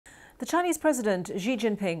The Chinese President Xi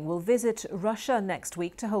Jinping will visit Russia next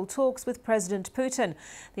week to hold talks with President Putin.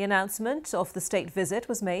 The announcement of the state visit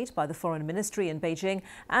was made by the Foreign Ministry in Beijing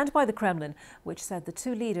and by the Kremlin, which said the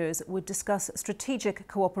two leaders would discuss strategic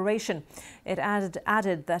cooperation. It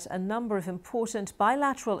added that a number of important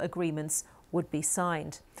bilateral agreements would be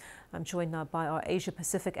signed. I'm joined now by our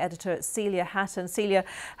Asia-Pacific editor, Celia Hatton. Celia,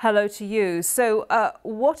 hello to you. So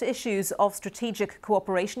what issues of strategic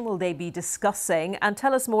cooperation will they be discussing? And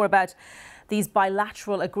tell us more about these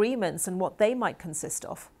bilateral agreements and what they might consist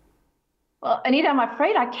of. Well, Anita, I'm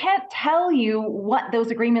afraid I can't tell you what those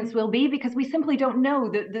agreements will be because we simply don't know.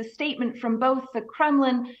 The statement from both the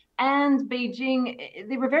Kremlin and Beijing,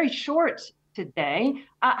 they were very short today.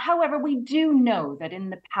 However, we do know that in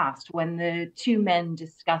the past, when the two men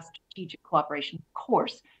discussed strategic cooperation, of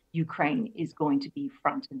course, Ukraine is going to be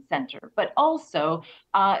front and center, but also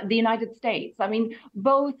the United States. I mean,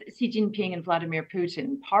 both Xi Jinping and Vladimir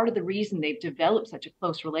Putin, part of the reason they've developed such a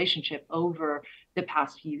close relationship over the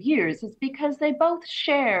past few years is because they both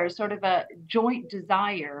share sort of a joint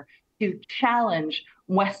desire to challenge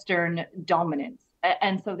Western dominance.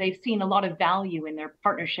 And so they've seen a lot of value in their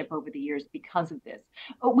partnership over the years because of this.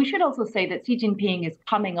 But we should also say that Xi Jinping is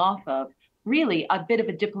coming off of really a bit of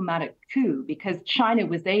a diplomatic coup because China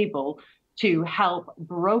was able to help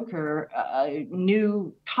broker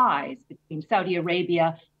new ties between Saudi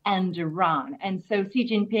Arabia and Iran. And so Xi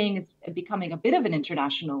Jinping is becoming a bit of an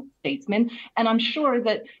international statesman. And I'm sure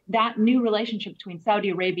that that new relationship between Saudi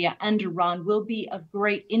Arabia and Iran will be of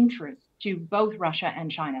great interest to both Russia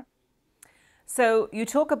and China. So you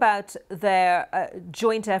talk about their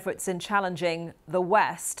joint efforts in challenging the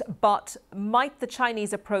West, but might the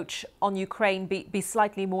Chinese approach on Ukraine be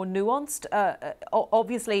slightly more nuanced?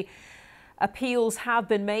 Obviously, appeals have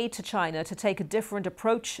been made to China to take a different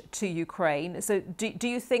approach to Ukraine. So do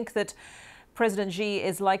you think that President Xi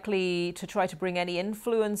is likely to try to bring any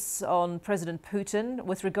influence on President Putin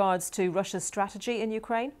with regards to Russia's strategy in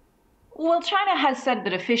Ukraine? Well, China has said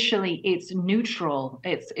that officially it's neutral.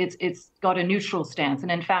 It's got a neutral stance.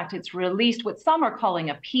 And in fact, it's released what some are calling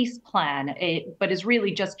a peace plan, but is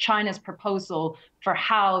really just China's proposal for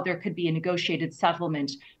how there could be a negotiated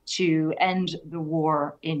settlement to end the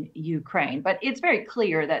war in Ukraine. But it's very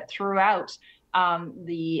clear that throughout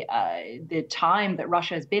the time that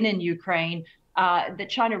Russia has been in Ukraine, that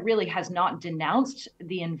China really has not denounced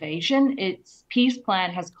the invasion. Its peace plan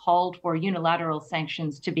has called for unilateral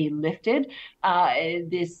sanctions to be lifted.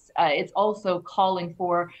 It's also calling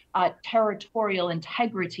for territorial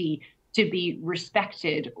integrity to be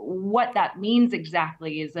respected. What that means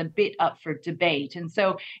exactly is a bit up for debate. And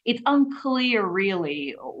so it's unclear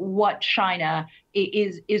really what China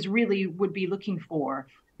is really would be looking for.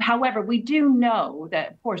 However, we do know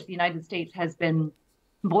that, of course, the United States has been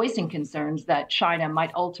voicing concerns that China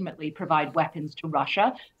might ultimately provide weapons to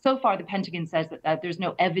Russia. So far, the Pentagon says that there's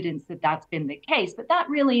no evidence that that's been the case, but that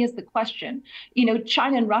really is the question. You know,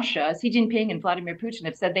 China and Russia, Xi Jinping and Vladimir Putin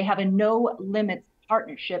have said they have a no-limits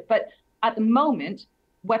partnership, but at the moment,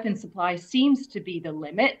 weapon supply seems to be the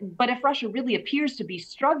limit. But if Russia really appears to be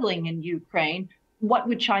struggling in Ukraine, what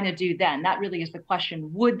would China do then? That really is the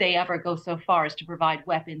question. Would they ever go so far as to provide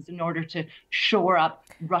weapons in order to shore up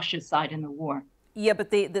Russia's side in the war? Yeah,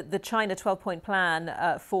 but the China 12-point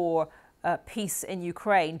plan for peace in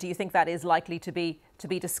Ukraine, do you think that is likely to be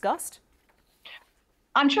discussed?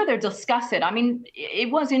 I'm sure they'll discuss it. I mean,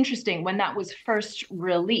 it was interesting when that was first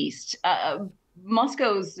released.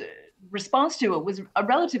 Moscow's response to it was a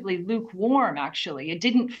relatively lukewarm, actually. It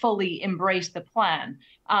didn't fully embrace the plan.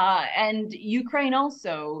 And Ukraine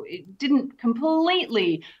also didn't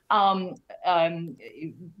completely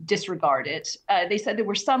disregard it. They said there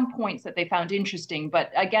were some points that they found interesting, but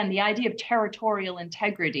again, the idea of territorial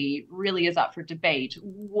integrity really is up for debate.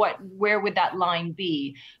 Where would that line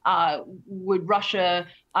be? Would Russia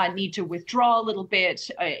need to withdraw a little bit?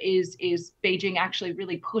 Is Beijing actually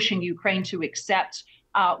really pushing Ukraine to accept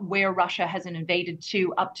where Russia has invaded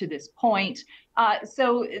to up to this point?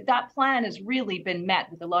 So that plan has really been met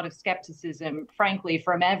with a lot of skepticism, frankly,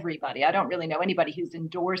 from everybody. I don't really know anybody who's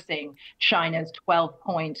endorsing China's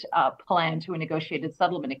 12-point plan to a negotiated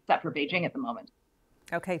settlement, except for Beijing at the moment.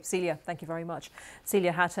 Okay, Celia, thank you very much.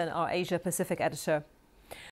 Celia Hatton, our Asia-Pacific editor.